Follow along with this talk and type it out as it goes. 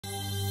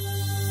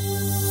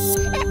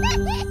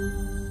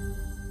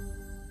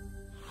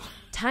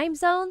Time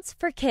zones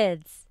for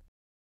kids.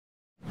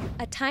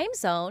 A time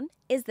zone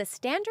is the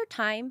standard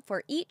time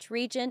for each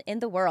region in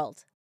the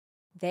world.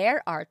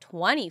 There are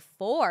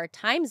 24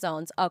 time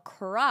zones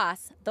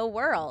across the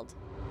world.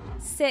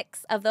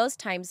 6 of those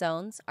time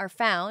zones are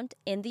found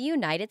in the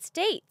United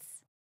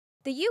States.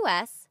 The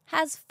U.S.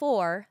 has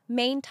 4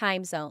 main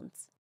time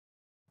zones.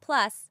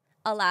 Plus,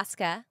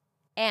 Alaska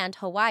and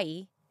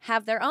Hawaii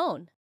have their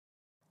own.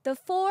 The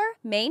 4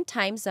 main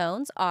time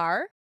zones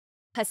are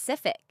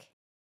Pacific,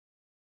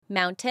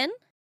 Mountain,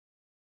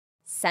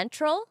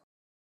 Central,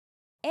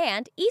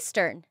 and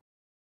Eastern.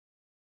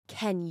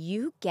 Can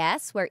you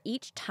guess where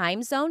each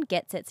time zone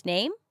gets its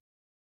name?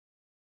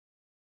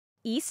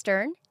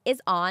 Eastern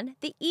is on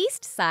the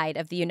east side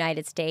of the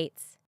United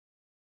States,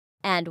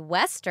 and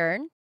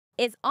Western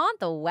is on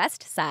the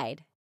west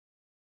side.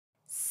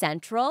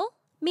 Central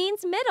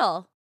means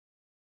middle,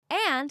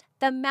 and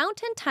the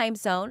Mountain time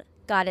zone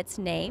got its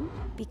name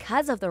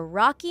because of the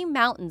Rocky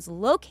Mountains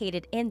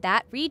located in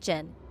that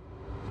region.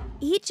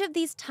 Each of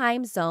these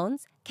time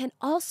zones can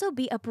also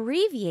be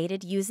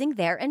abbreviated using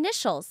their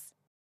initials.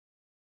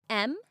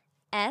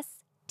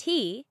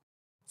 MST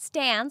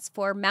stands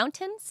for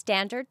Mountain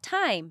Standard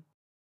Time.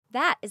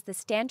 That is the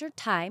standard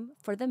time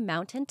for the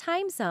Mountain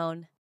Time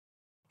Zone.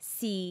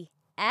 CST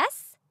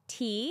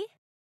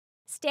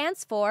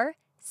stands for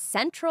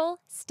Central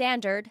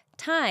Standard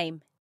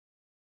Time.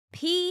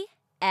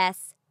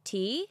 PST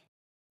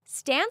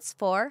stands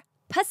for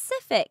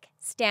Pacific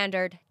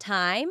Standard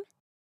Time.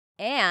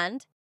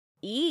 And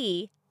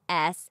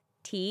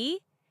EST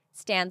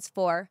stands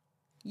for,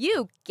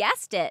 you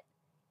guessed it,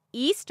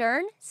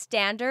 Eastern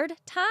Standard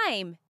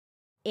Time.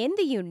 In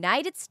the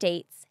United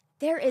States,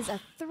 there is a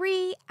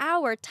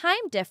 3-hour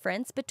time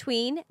difference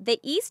between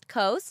the East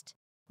Coast,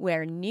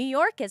 where New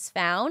York is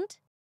found,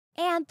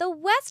 and the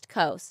West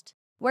Coast,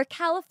 where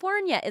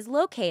California is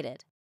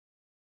located.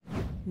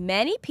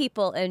 Many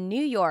people in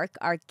New York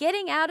are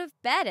getting out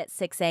of bed at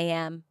 6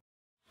 a.m.,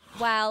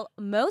 while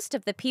most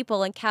of the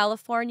people in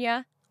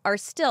California are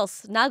still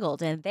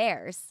snuggled in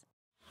theirs.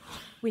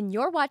 When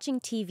you're watching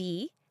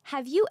TV,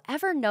 have you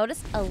ever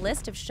noticed a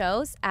list of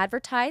shows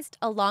advertised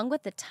along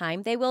with the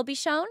time they will be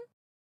shown?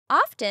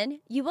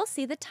 Often, you will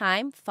see the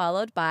time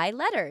followed by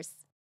letters.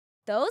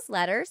 Those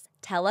letters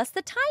tell us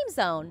the time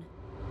zone.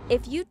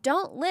 If you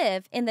don't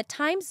live in the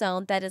time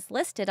zone that is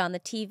listed on the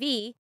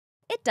TV,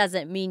 it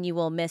doesn't mean you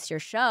will miss your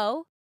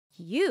show.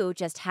 You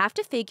just have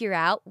to figure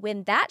out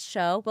when that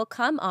show will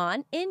come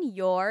on in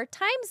your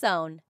time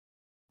zone.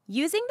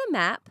 Using the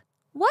map,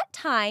 what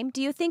time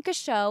do you think a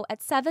show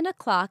at 7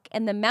 o'clock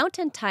in the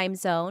Mountain Time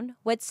Zone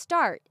would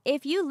start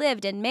if you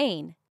lived in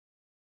Maine?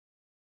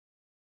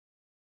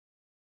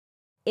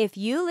 If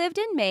you lived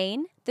in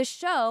Maine, the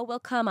show will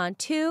come on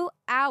 2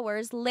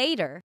 hours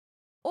later,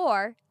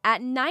 or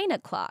at 9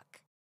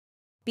 o'clock,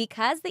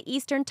 because the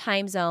Eastern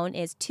Time Zone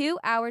is 2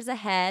 hours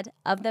ahead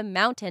of the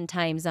Mountain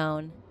Time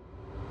Zone.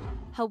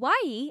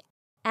 Hawaii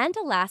and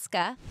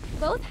Alaska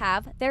both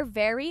have their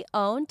very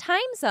own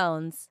time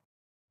zones.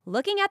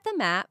 Looking at the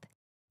map,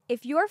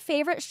 if your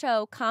favorite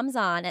show comes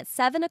on at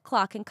 7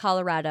 o'clock in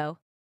Colorado,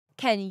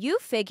 can you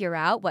figure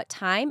out what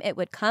time it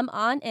would come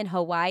on in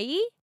Hawaii?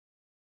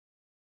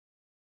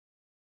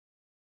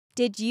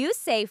 Did you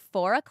say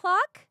 4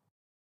 o'clock?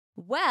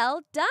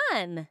 Well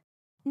done!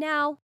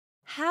 Now,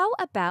 how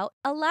about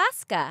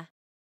Alaska?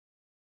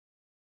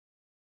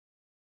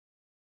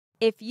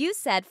 If you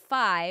said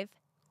 5,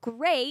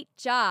 great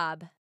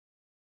job!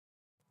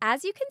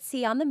 As you can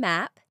see on the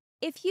map,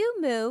 if you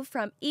move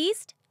from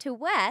east to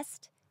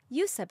west,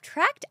 you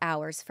subtract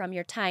hours from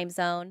your time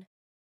zone.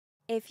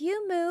 If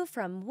you move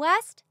from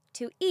west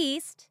to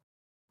east,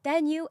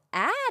 then you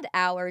add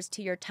hours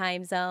to your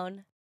time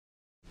zone.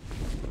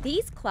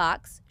 These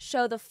clocks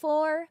show the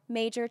 4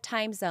 major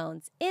time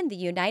zones in the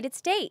United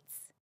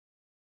States.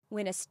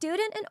 When a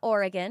student in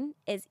Oregon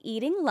is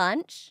eating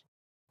lunch,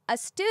 a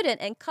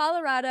student in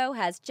Colorado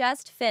has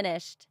just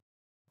finished.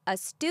 A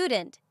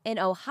student in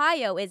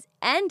Ohio is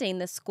ending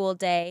the school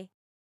day,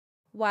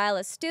 while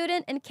a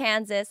student in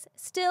Kansas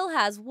still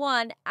has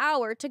 1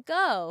 hour to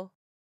go.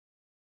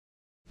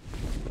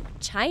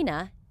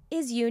 China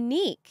is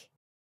unique.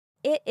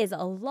 It is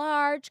a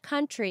large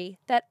country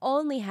that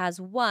only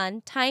has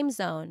 1 time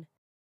zone.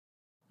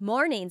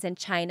 Mornings in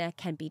China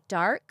can be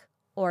dark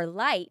or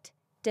light,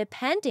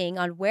 depending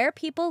on where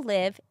people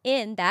live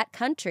in that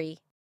country.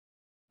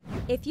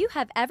 If you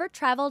have ever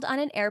traveled on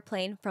an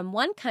airplane from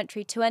one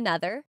country to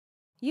another,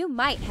 you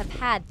might have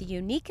had the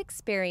unique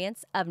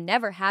experience of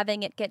never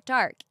having it get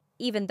dark,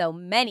 even though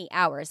many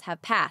hours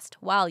have passed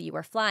while you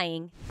were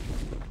flying.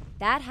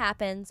 That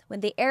happens when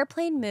the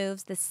airplane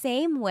moves the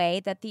same way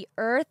that the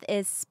Earth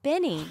is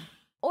spinning,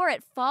 or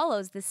it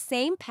follows the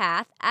same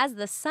path as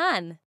the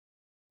sun.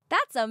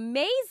 That's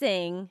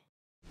amazing!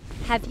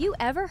 Have you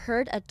ever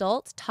heard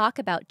adults talk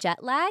about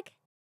jet lag?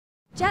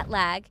 Jet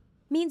lag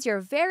means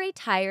you're very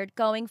tired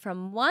going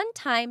from one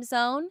time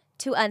zone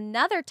to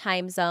another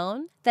time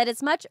zone that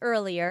is much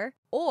earlier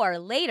or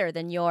later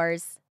than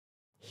yours.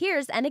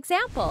 Here's an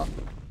example.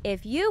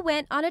 If you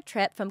went on a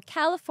trip from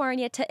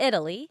California to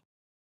Italy,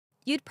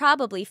 You'd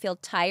probably feel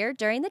tired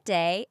during the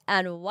day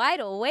and wide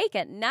awake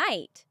at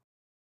night.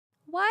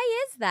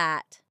 Why is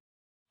that?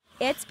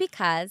 It's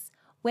because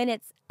when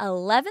it's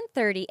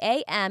 11:30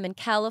 a.m. in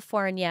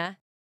California,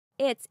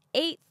 it's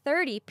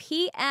 8:30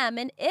 p.m.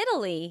 in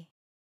Italy.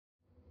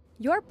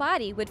 Your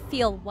body would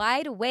feel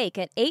wide awake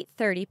at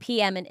 8:30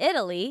 p.m. in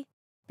Italy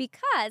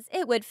because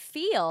it would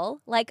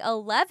feel like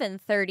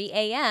 11:30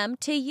 a.m.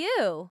 to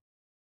you.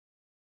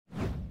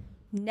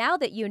 Now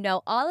that you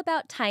know all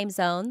about time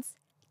zones,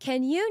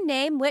 can you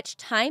name which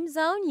time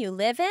zone you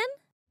live in?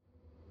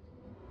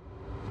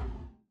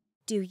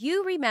 Do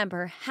you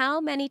remember how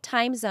many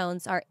time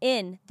zones are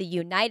in the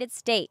United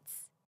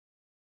States?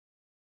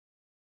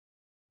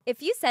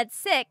 If you said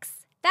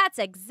 6, that's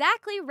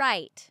exactly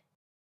right.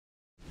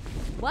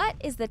 What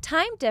is the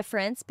time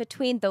difference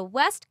between the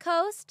West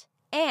Coast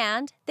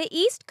and the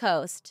East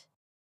Coast?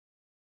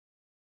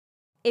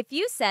 If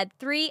you said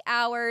 3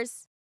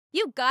 hours,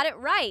 you got it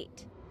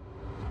right.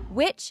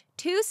 Which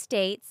 2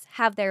 states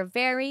have their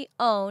very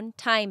own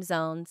time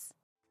zones?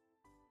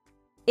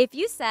 If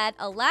you said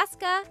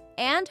Alaska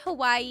and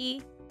Hawaii,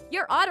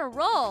 you're on a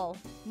roll.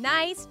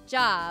 Nice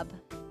job.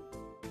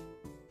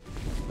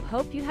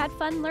 Hope you had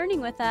fun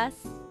learning with us.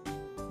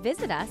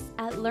 Visit us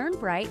at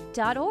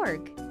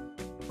learnbright.org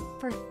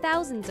for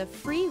thousands of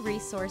free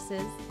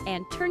resources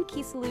and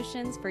turnkey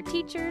solutions for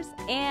teachers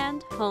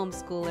and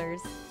homeschoolers.